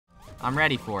I'm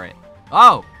ready for it.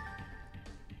 Oh!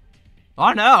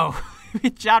 Oh no!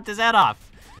 We chopped his head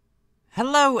off.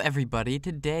 Hello everybody,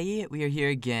 today we are here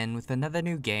again with another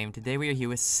new game. Today we are here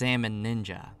with Salmon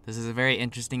Ninja. This is a very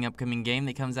interesting upcoming game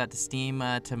that comes out to Steam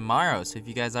tomorrow, so if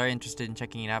you guys are interested in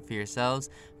checking it out for yourselves,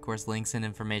 of course links and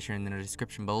information in the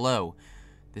description below.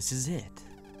 This is it.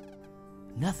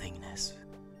 Nothingness.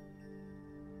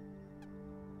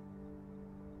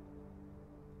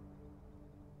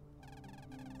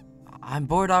 I'm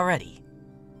bored already.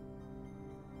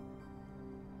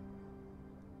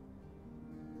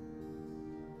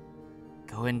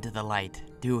 Go into the light.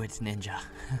 Do it, ninja.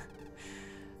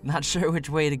 Not sure which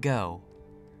way to go.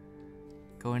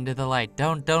 Go into the light.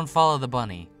 Don't follow the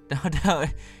bunny.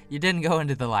 Don't. You didn't go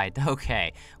into the light.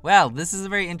 Okay. Well, this is a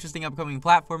very interesting upcoming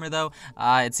platformer, though.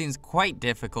 It seems quite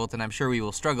difficult, and I'm sure we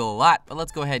will struggle a lot. But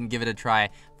let's go ahead and give it a try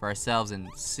for ourselves and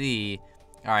see.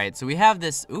 All right. So we have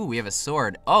this. Ooh, we have a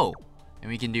sword. Oh, and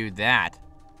we can do that.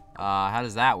 How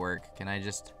does that work? Can I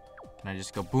just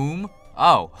go boom?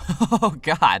 Oh, oh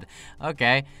God.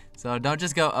 Okay, so don't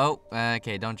just go, oh,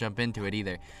 okay, don't jump into it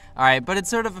either. All right, but it's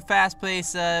sort of a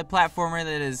fast-paced platformer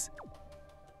that is,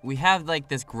 we have like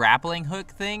this grappling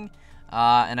hook thing,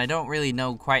 and I don't really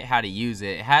know quite how to use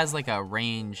it. It has like a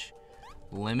range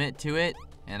limit to it,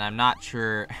 and I'm not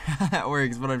sure how that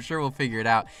works, but I'm sure we'll figure it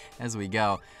out as we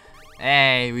go.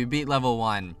 Hey, we beat level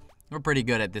 1. We're pretty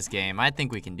good at this game. I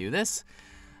think we can do this.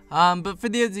 But for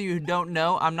those of you who don't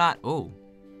know, I'm not, oh.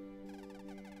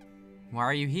 Why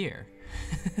are you here?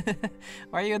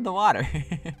 Why are you in the water?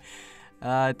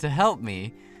 To help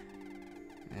me.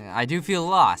 I do feel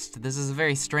lost. This is a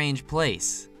very strange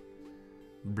place.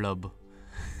 Blub.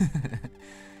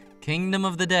 Kingdom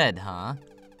of the dead, huh?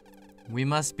 We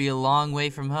must be a long way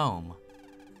from home.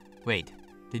 Wait,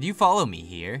 did you follow me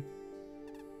here?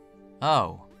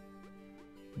 Oh.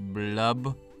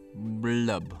 Blub.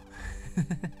 Blub.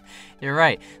 You're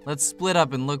right. Let's split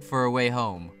up and look for a way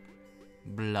home.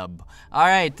 Blub.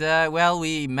 Alright, well,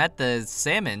 we met the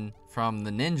salmon from the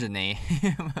ninja name.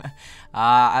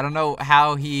 I don't know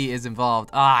how he is involved.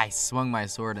 I swung my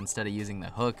sword instead of using the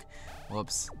hook.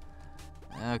 Whoops.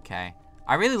 Okay.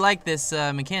 I really like this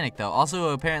mechanic, though.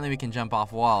 Also, apparently we can jump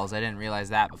off walls. I didn't realize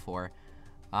that before.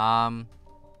 To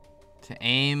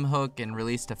aim, hook, and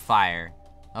release to fire.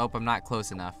 Oh, I'm not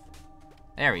close enough.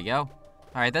 There we go.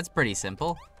 Alright, that's pretty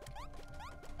simple.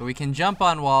 But we can jump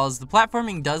on walls. The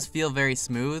platforming does feel very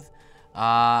smooth.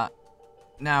 Now,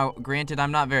 granted,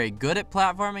 I'm not very good at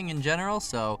platforming in general,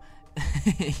 so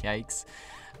yikes.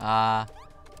 But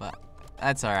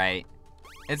that's all right.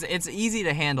 It's easy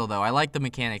to handle, though. I like the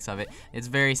mechanics of it. It's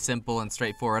very simple and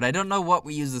straightforward. I don't know what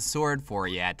we use the sword for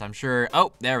yet. I'm sure.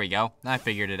 Oh, there we go. I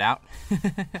figured it out.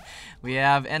 We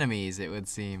have enemies, it would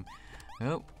seem.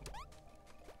 Oh,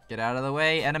 get out of the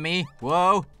way, enemy.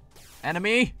 Whoa,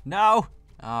 enemy. No.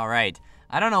 All right,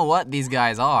 I don't know what these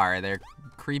guys are. They're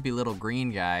creepy little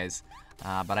green guys,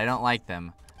 but I don't like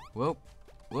them. Whoop,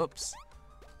 whoops.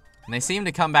 And they seem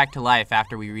to come back to life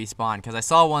after we respawn, because I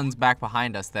saw ones back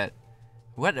behind us that,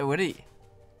 what are you,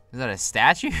 is that a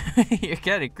statue? You're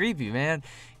kind of creepy, man.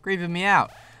 Creeping me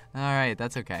out. All right,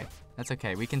 that's okay. That's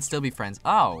okay, we can still be friends.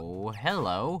 Oh,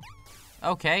 hello.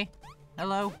 Okay,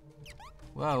 hello.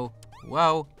 Whoa,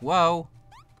 whoa, whoa.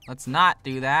 Let's not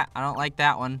do that. I don't like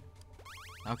that one.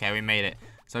 Okay, we made it.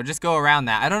 So just go around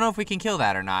that. I don't know if we can kill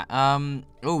that or not.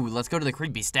 Ooh, let's go to the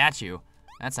creepy statue.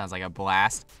 That sounds like a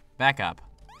blast. Back up.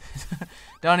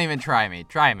 Don't even try me.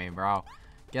 Try me, bro.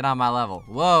 Get on my level.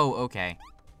 Whoa, okay.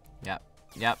 Yep,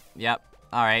 yep, yep.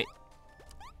 All right.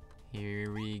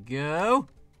 Here we go.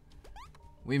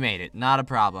 We made it. Not a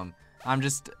problem. I'm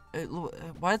just...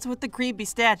 what's with the creepy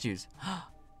statues?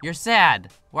 You're sad.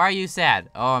 Why are you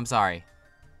sad? Oh, I'm sorry.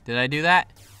 Did I do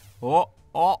that? Oh,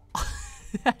 oh.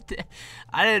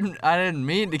 I didn't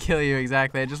mean to kill you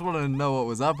exactly. I just wanted to know what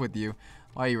was up with you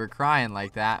while you were crying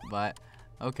like that, but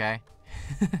okay.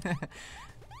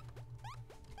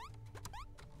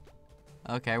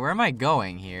 Okay, where am I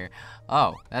going here?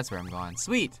 Oh, that's where I'm going.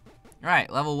 Sweet. All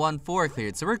right, level 1-4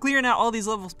 cleared. So we're clearing out all these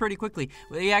levels pretty quickly.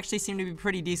 We actually seem to be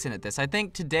pretty decent at this. I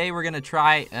think today we're gonna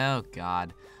try, oh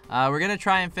God. We're gonna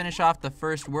try and finish off the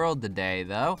first world today,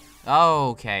 though. Oh,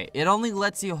 okay, it only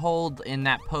lets you hold in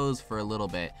that pose for a little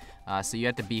bit, so you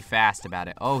have to be fast about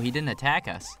it. Oh, he didn't attack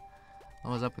us.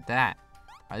 What was up with that?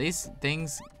 Are these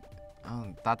things,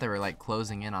 oh, thought they were like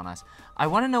closing in on us. I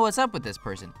wanna know what's up with this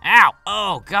person. Ow,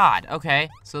 oh God, okay.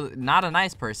 So not a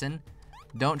nice person.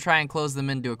 Don't try and close them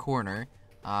into a corner.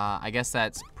 I guess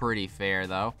that's pretty fair,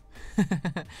 though.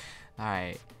 All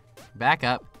right, back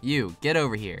up. You, get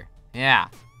over here. Yeah.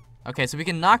 Okay, so we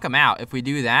can knock them out. If we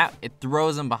do that, it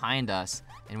throws them behind us,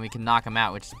 and we can knock him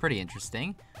out, which is pretty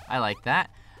interesting. I like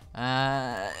that.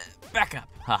 Back up.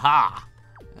 Haha.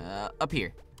 Up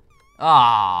here.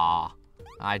 Ah,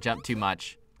 I jumped too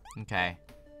much. Okay.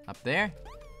 Up there.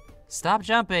 Stop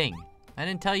jumping. I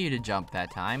didn't tell you to jump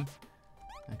that time.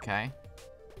 Okay.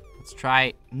 Let's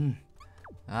try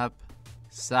up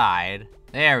side.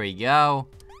 There we go.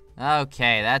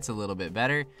 Okay, that's a little bit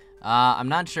better. I'm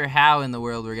not sure how in the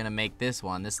world we're gonna make this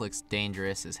one. This looks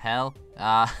dangerous as hell.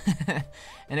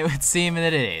 And it would seem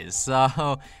that it is.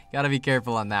 So, gotta be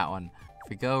careful on that one. If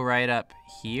we go right up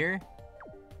here.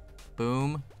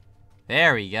 Boom.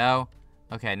 There we go.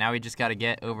 Okay, now we just gotta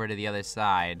get over to the other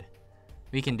side.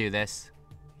 We can do this.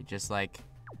 Just like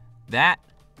that.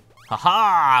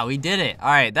 Haha, we did it. All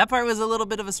right, that part was a little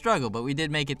bit of a struggle, but we did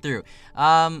make it through.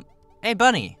 Hey,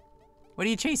 bunny. What are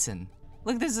you chasing?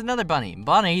 Look, there's another bunny.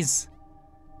 Bunnies.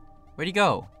 Where'd he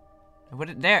go?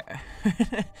 There.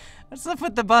 What's up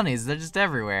with the bunnies? They're just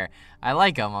everywhere. I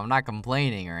like them. I'm not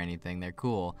complaining or anything. They're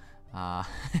cool.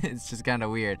 It's just kind of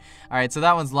weird. All right, so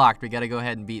that one's locked. We got to go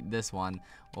ahead and beat this one.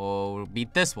 Oh,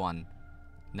 beat this one.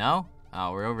 No?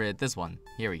 Oh, we're over at this one.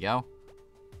 Here we go.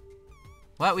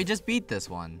 What? We just beat this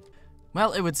one.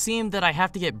 Well, it would seem that I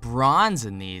have to get bronze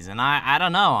in these, and I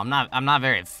don't know. I'm not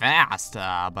very fast,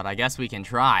 but I guess we can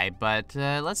try. But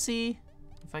let's see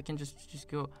if I can just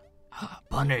go.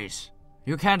 Bunnies,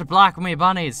 you can't block me,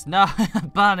 bunnies. No,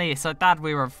 bunnies. I thought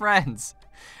we were friends.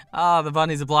 Oh, the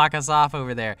bunnies block us off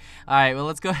over there. All right, well,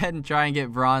 let's go ahead and try and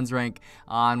get bronze rank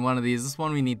on one of these. This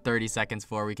one we need 30 seconds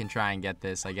for. We can try and get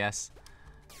this, I guess.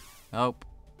 Oh.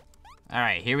 All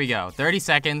right, here we go. 30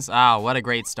 seconds. Oh, what a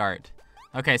great start.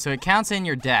 Okay, so it counts in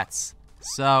your deaths.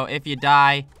 So if you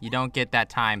die, you don't get that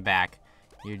time back.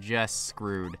 You're just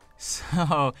screwed.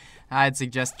 So I'd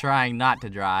suggest trying not to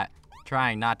die.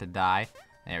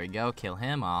 There we go. Kill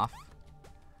him off.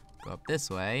 Go up this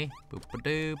way.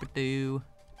 Boop-a-doo-ba-doo.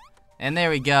 And there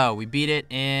we go. We beat it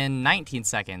in 19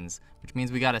 seconds, which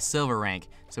means we got a silver rank.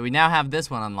 So we now have this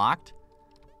one unlocked.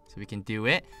 So we can do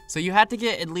it. So you had to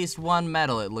get at least one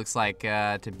medal, it looks like,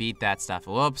 to beat that stuff.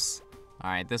 Whoops. All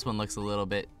right, this one looks a little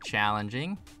bit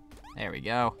challenging. There we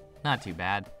go. Not too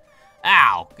bad.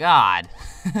 Ow, God.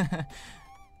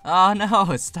 Oh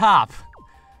no, stop.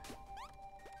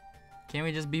 Can't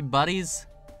we just be buddies?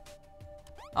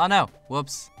 Oh no,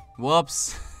 whoops,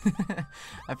 whoops.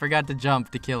 I forgot to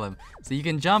jump to kill him. So you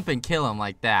can jump and kill him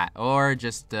like that, or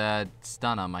just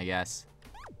stun him, I guess.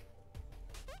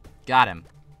 Got him.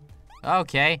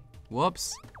 Okay,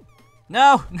 whoops.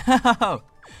 No, no.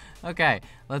 Okay,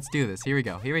 let's do this. Here we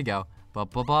go. Here we go. Ba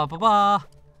ba ba ba ba.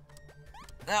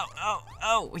 Oh, oh,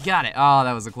 oh, we got it. Oh,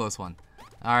 that was a close one.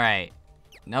 All right.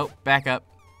 Nope, back up.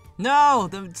 No,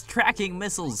 the tracking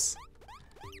missiles.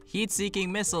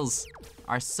 Heat-seeking missiles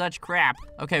are such crap.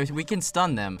 Okay, we can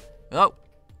stun them. Oh,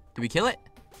 did we kill it?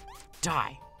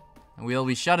 Die.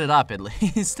 We shut it up at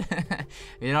least.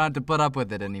 You don't have to put up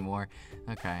with it anymore.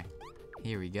 Okay,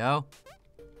 here we go.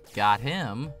 Got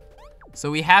him. So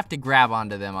we have to grab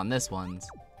onto them on this ones.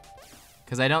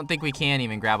 Because I don't think we can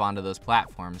even grab onto those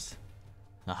platforms.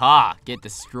 Aha, get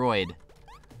destroyed.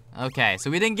 Okay, so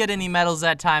we didn't get any medals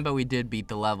that time, but we did beat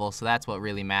the level, so that's what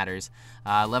really matters.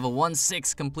 Level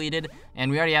 1-6 completed,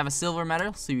 and we already have a silver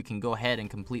medal, so you can go ahead and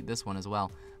complete this one as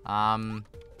well. Oh,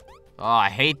 I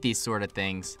hate these sort of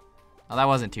things. Oh, that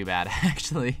wasn't too bad,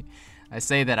 actually. I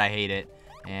say that I hate it,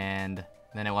 and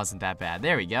then it wasn't that bad.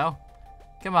 There we go.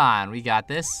 Come on, we got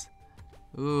this.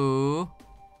 Ooh.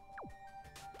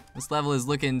 This level is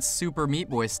looking super Meat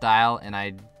Boy style, and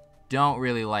I don't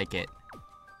really like it.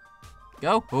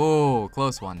 Go. Oh,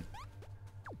 close one.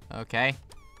 Okay.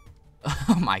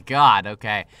 Oh my God,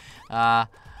 okay.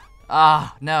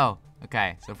 No.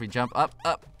 Okay, so if we jump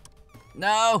up.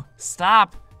 No,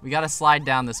 stop. We gotta slide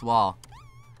down this wall.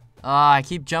 I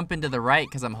keep jumping to the right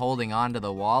because I'm holding on to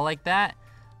the wall like that.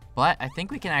 But I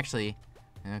think we can actually,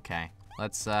 okay.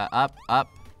 Let's, up.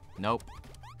 Nope.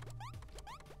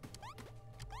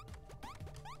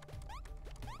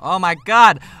 Oh my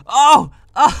God. Oh,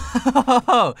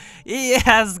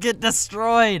 yes, get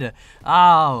destroyed.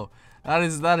 Oh,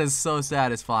 that is so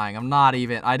satisfying.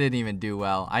 I didn't even do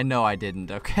well. I know I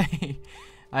didn't, okay?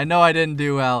 I know I didn't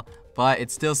do well, but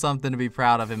it's still something to be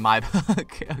proud of in my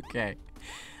book. Okay,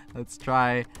 let's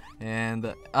try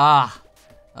and,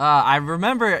 I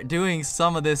remember doing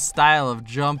some of this style of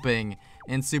jumping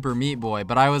in Super Meat Boy,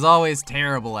 but I was always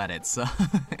terrible at it, so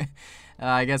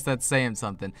I guess that's saying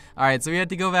something. Alright, so we have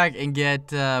to go back and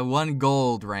get 1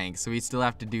 gold rank, so we still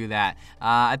have to do that.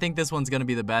 I think this one's gonna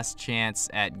be the best chance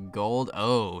at gold.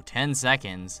 Oh, 10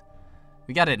 seconds.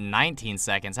 We got it in 19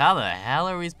 seconds. How the hell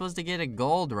are we supposed to get a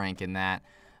gold rank in that?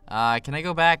 Can I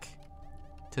go back?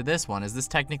 to this one. Is this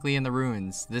technically in the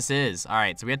ruins? This is. All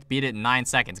right, so we have to beat it in 9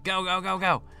 seconds. Go, go, go,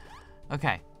 go.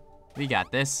 Okay, we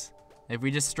got this. If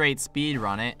we just straight speed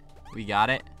run it, we got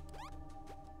it.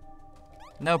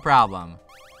 No problem.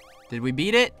 Did we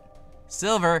beat it?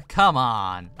 Silver, come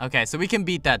on. Okay, so we can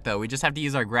beat that though. We just have to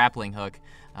use our grappling hook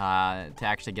to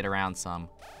actually get around some.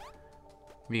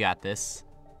 We got this.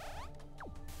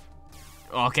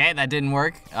 Okay, that didn't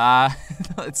work.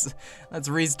 Let's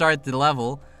restart the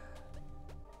level.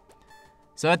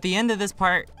 So at the end of this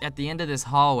part, at the end of this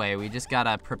hallway, we just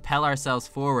gotta propel ourselves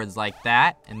forwards like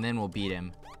that, and then we'll beat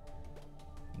him.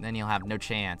 And then he'll have no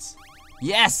chance.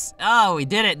 Yes! Oh, we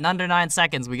did it in under 9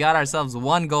 seconds. We got ourselves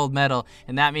 1 gold medal,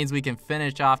 and that means we can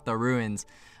finish off the ruins,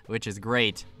 which is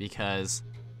great because,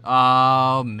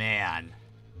 oh man.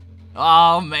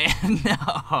 Oh man,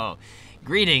 no.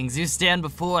 Greetings, you stand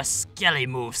before Skelly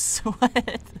Moose.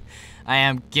 What? I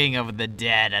am king of the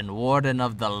dead and warden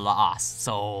of the lost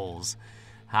souls.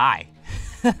 Hi.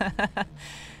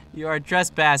 You are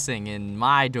trespassing in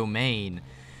my domain.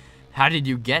 How did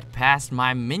you get past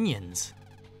my minions?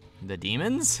 The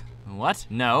demons? What?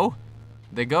 No.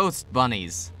 The ghost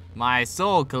bunnies. My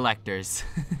soul collectors.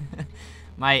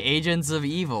 My agents of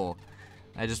evil.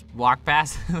 I just walk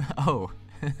past. Oh.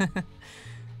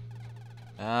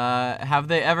 Have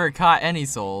they ever caught any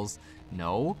souls?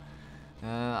 No.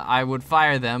 I would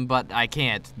fire them, but I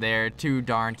can't. They're too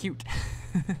darn cute.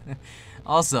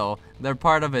 Also, they're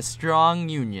part of a strong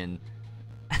union.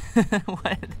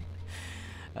 What?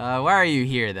 Why are you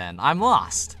here then? I'm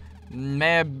lost.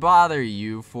 May I bother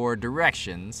you for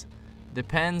directions?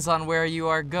 Depends on where you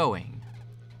are going.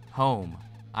 Home.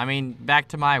 I mean, back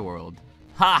to my world.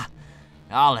 Ha!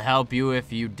 I'll help you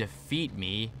if you defeat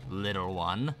me, little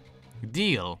one.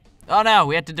 Deal. Oh no,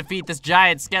 we have to defeat this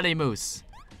giant skelly moose.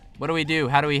 What do we do?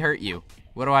 How do we hurt you?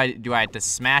 What do I have to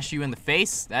smash you in the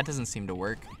face? That doesn't seem to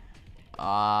work.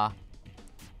 Oh,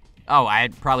 I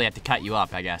probably have to cut you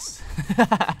up, I guess.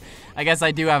 I guess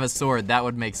I do have a sword. That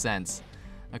would make sense.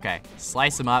 Okay,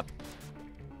 slice him up.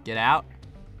 Get out.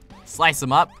 Slice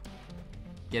him up.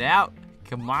 Get out.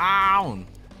 Come on.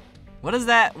 What is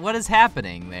that? What is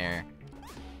happening there?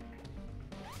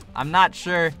 I'm not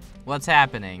sure what's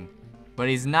happening, but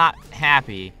he's not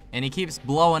happy, and he keeps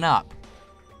blowing up.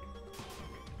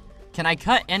 Can I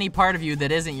cut any part of you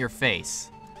that isn't your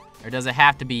face? Or does it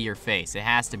have to be your face? It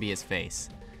has to be his face.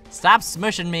 Stop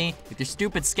smushing me with your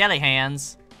stupid skelly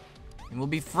hands, and we'll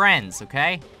be friends,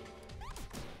 okay?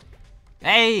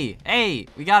 Hey, hey,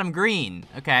 we got him green.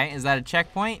 Okay, is that a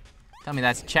checkpoint? Tell me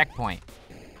that's a checkpoint.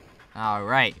 All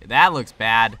right, that looks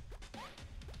bad.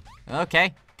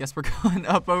 Okay, guess we're going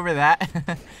up over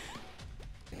that.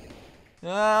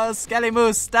 Oh, Skelly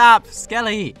Moose, stop!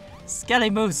 Skelly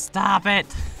Moose, stop it!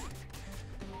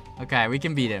 Okay, we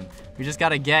can beat him. We just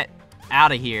gotta get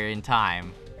out of here in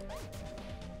time.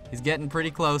 He's getting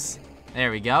pretty close.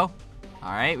 There we go.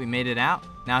 All right, we made it out.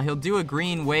 Now he'll do a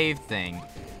green wave thing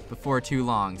before too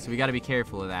long, so we gotta be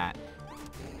careful of that.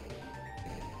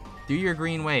 Do your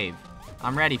green wave.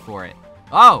 I'm ready for it.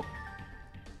 Oh!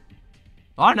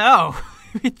 Oh no!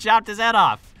 We chopped his head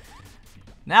off.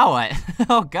 Now what?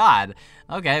 Oh god.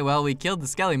 Okay, well, we killed the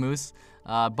skelly moose.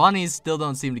 Bunnies still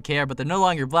don't seem to care, but they're no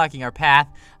longer blocking our path.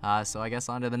 So I guess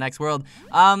on to the next world.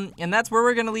 And that's where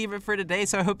we're gonna leave it for today.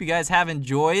 So I hope you guys have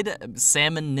enjoyed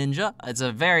Salmon Ninja. It's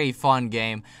a very fun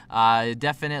game.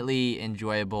 Definitely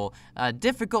enjoyable.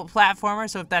 Difficult platformer,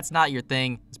 so if that's not your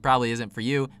thing, this probably isn't for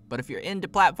you. But if you're into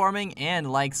platforming and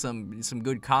like some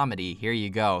good comedy, here you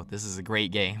go. This is a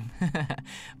great game.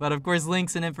 But of course,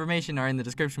 links and information are in the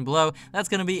description below. That's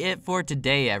gonna be it for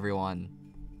today, everyone.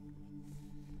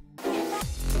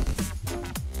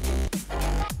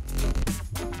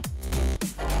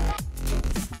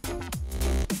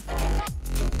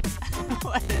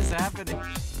 What is happening?